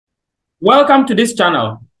Welcome to this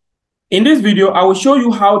channel. In this video, I will show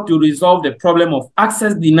you how to resolve the problem of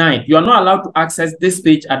access denied. You are not allowed to access this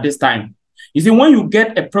page at this time. You see, when you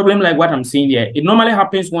get a problem like what I'm seeing here, it normally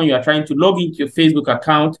happens when you are trying to log into your Facebook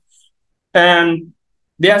account. And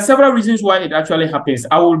there are several reasons why it actually happens.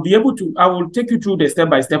 I will take you through the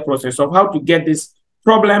step-by-step process of how to get this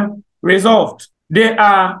problem resolved. There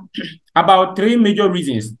are about 3 major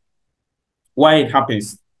reasons why it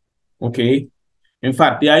happens. Okay. In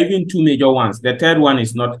fact, there are even 2 major ones. The third one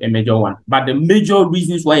is not a major one, but the major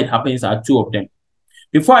reasons why it happens are 2 of them.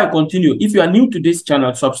 Before I continue, if you are new to this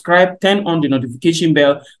channel, subscribe, turn on the notification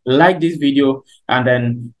bell, like this video, and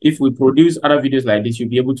then if we produce other videos like this, you'll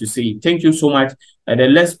be able to see it. Thank you so much. And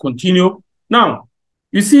then let's continue. Now,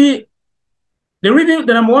 you see, the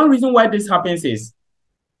number 1 reason why this happens is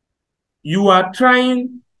you are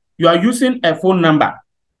using a phone number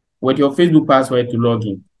with your Facebook password to log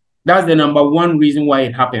in. That's the number 1 reason why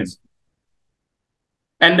it happens.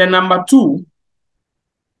 And the number 2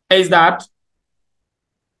 is that,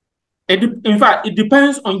 in fact, it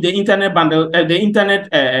depends on the internet bundle,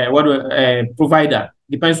 provider.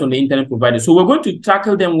 Depends on the internet provider. So we're going to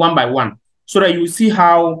tackle them one by one so that you see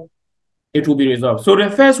how it will be resolved. So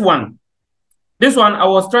the first one, this one, I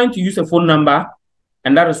was trying to use a phone number,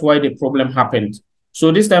 and that is why the problem happened.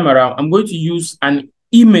 So this time around, I'm going to use an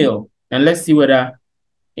email, and let's see whether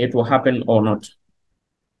it will happen or not.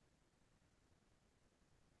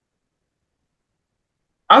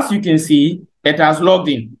 As you can see, it has logged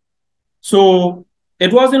in. So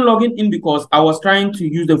it wasn't logging in because I was trying to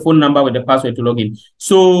use the phone number with the password to log in.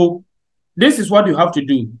 So this is what you have to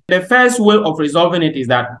do. The first way of resolving it is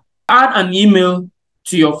that add an email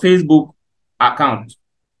to your Facebook account.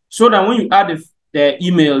 So that when you add the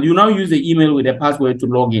email, you now use the email with the password to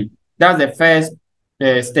log in. That's the first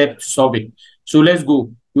step to solve it. So let's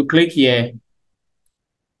go. You click here,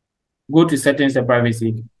 go to settings and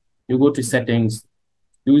privacy. You go to settings.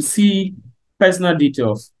 You will see personal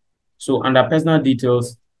details. So under personal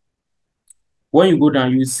details, when you go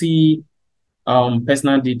down, you see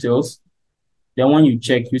personal details. Then when you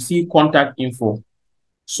check, you see contact info.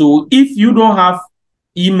 So if you don't have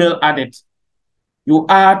email added, you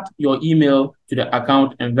add your email to the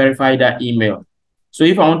account and verify that email. So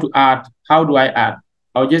if I want to add, how do I add?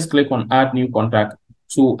 I'll just click on add new contact.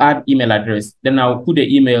 So add email address. Then I'll put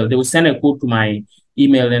the email. They will send a code to my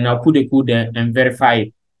email, and I'll put the code there and verify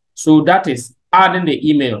it. So that is adding the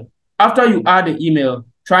email. After you add the email,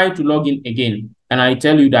 try to log in again. And I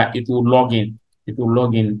tell you that it will log in. It will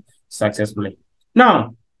log in successfully.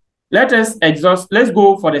 Now, let's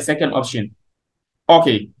go for the second option.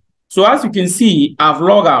 Okay. So as you can see, I've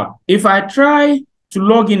logged out. If I try to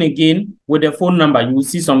log in again with the phone number, you will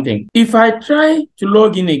see something. If I try to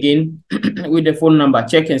log in again with the phone number,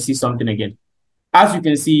 check and see something again. As you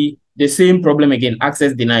can see, the same problem again,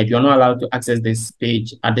 access denied. You're not allowed to access this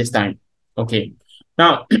page at this time. Okay.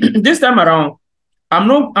 Now, this time around,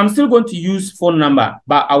 I'm still going to use phone number,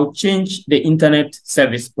 but I'll change the internet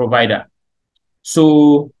service provider.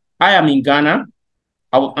 So I am in Ghana.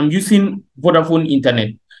 I'm using Vodafone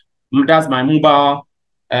Internet. That's my mobile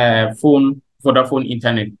phone, Vodafone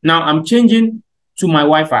Internet. Now I'm changing to my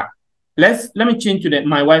Wi-Fi. Let me change to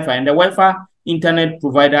my Wi-Fi, and the Wi-Fi internet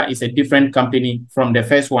provider is a different company from the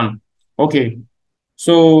first one. Okay.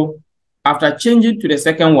 So after changing to the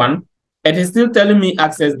second one, it is still telling me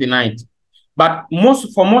access denied. But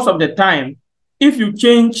for most of the time, if you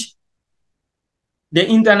change the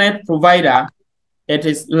internet provider, it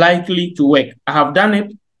is likely to work. I have done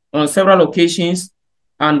it on several occasions,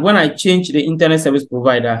 and when I change the internet service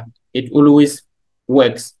provider, it always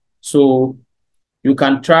works. So you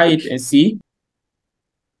can try it and see.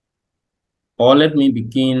 Or let me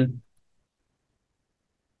begin.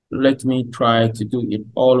 Let me try to do it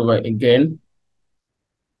all over again.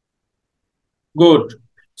 Good.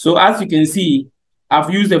 So as you can see, I've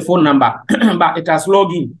used the phone number, but it has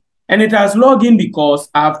logged in. And it has logged in because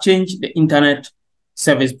I've changed the internet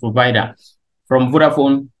service provider from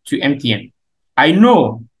Vodafone to MTN. I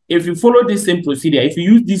know if you follow the same procedure, if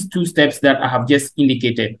you use these 2 steps that I have just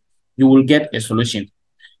indicated, you will get a solution.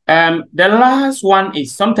 The last one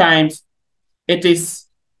is sometimes it is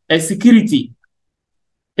a security.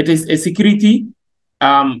 It is a security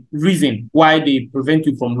reason why they prevent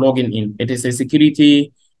you from logging in. It is a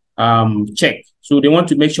security check. So they want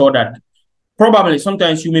to make sure that probably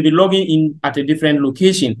sometimes you may be logging in at a different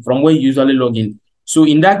location from where you usually log in. So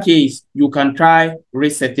in that case, you can try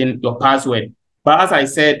resetting your password. But as I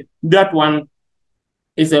said, that one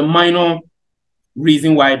is a minor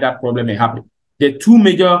reason why that problem may happen. The 2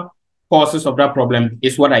 major causes of that problem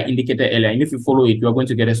is what I indicated earlier. And if you follow it, you are going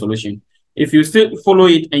to get a solution. If you still follow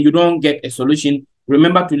it and you don't get a solution,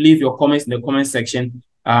 remember to leave your comments in the comment section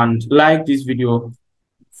and like this video.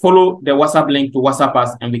 Follow the WhatsApp link to WhatsApp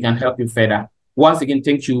us and we can help you further. Once again,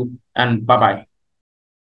 thank you and bye-bye.